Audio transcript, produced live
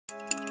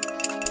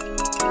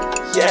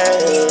Yeah,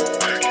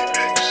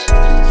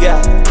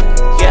 yeah,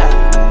 yeah.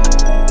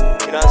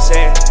 You know what I'm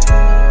saying?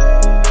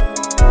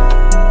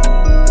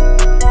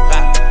 Ha,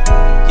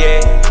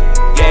 yeah,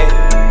 yeah.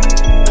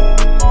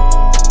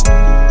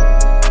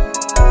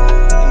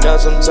 You know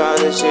sometimes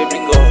this shit be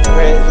going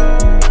crazy.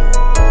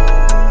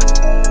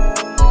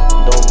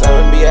 Don't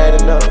never be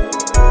adding up.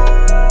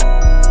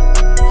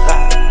 Ha,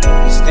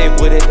 stick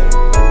with it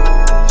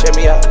though. Check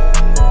me out.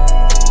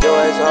 Yo,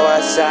 it's all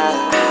outside.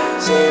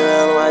 See you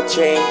around my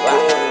dream.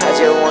 I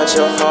just want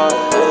your heart.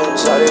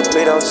 Sorry,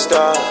 please don't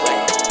stop.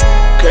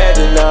 Can't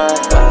deny.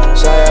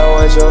 Sorry, I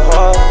want your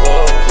heart.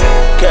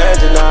 Can't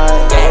deny.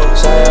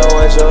 Sorry, I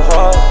want your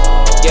heart.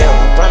 Yeah,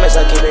 promise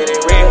I keep it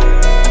real.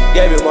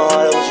 Gave you my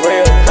heart, it was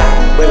real.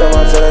 Wake up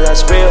my feelings, I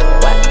spill.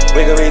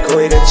 We can be cool,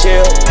 we can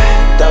chill.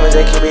 Diamonds,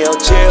 they keep me on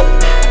chill.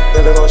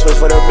 Never gon' switch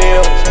for the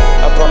meals.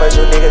 I promise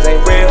you niggas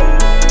ain't real.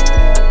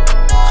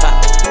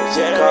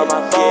 Call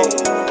my phone.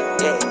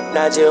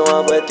 Not just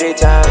one but 3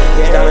 times.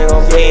 Diamond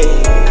gon' pay.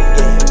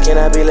 Can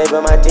I be late for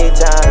my tea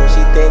time?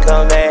 She think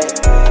I'm mad.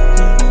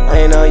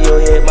 I ain't know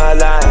you hit my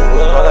line.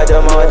 I got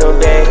them all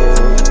them days.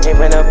 Ain't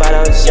from the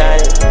bottom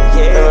shining.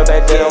 Remember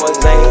back then I was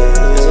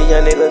lame. See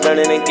young niggas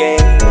learning the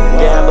game.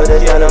 Yeah, I put the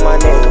down on my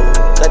name.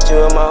 Got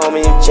you and my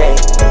homie, you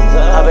changed.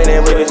 I've been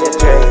in Ruby's and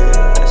Dre.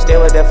 Stay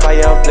with that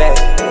fire, I'm blessed.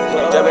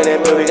 Jumping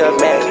in Ruby, got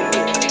mad.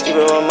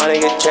 Keeping my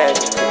money, get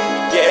trash.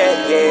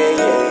 Yeah, yeah,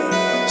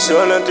 yeah.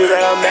 Showing them through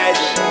like I'm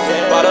magic.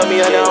 Follow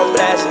me on there, I'm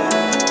blasting.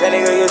 That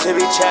nigga used to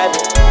be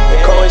trapping.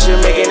 Cold shit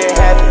making it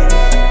happen.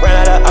 Ran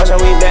out of option,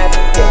 we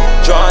mapping.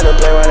 Drawing the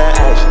play, run out of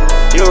action.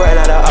 You ran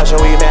out of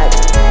option, we mapping.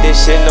 This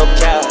shit no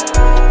cap.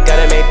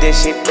 Gotta make this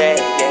shit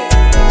bad, yeah.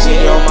 She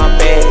on my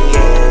bed,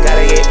 yeah.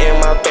 Gotta get in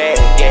my bag,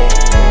 yeah.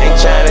 Ain't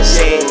tryna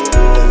see.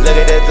 Look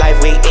at the life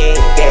we in,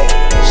 yeah.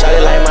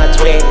 Shawty like my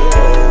twin.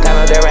 Count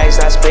up the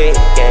racks, I split,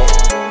 yeah.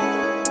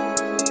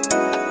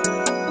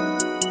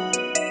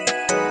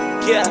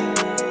 Yeah,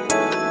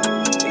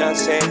 you know what I'm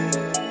saying?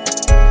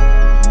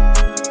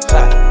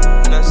 Ha,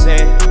 you know what I'm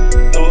saying?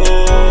 Ooh.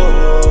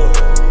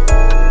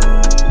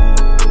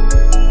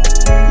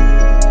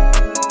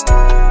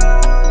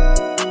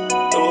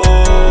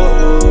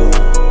 Ooh.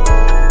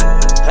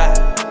 Ha,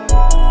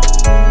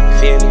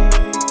 feel me?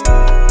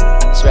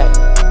 That's right.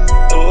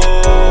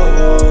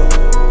 Ooh.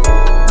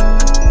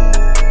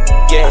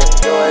 Yeah,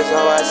 yours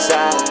on my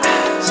side.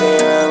 See you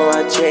around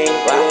my dream.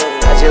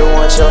 I just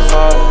want your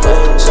heart.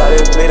 Sorry,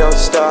 please don't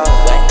stop.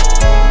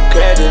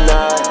 Can't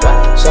deny.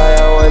 Sorry,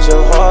 I want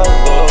your heart.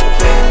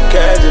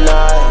 Can't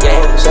deny.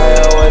 Sorry,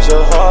 I want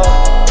your heart.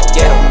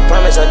 Yeah,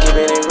 promise I'm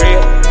keeping it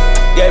real.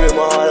 Gave you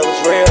my heart, it was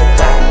real.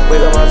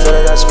 Wake up my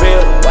feelings, I spill.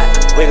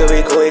 We can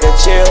be cool, we can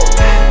chill.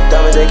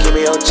 Diamonds, they keep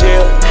me on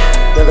chill.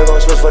 Never gon'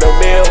 switch for the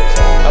meals.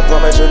 I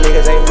promise you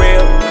niggas ain't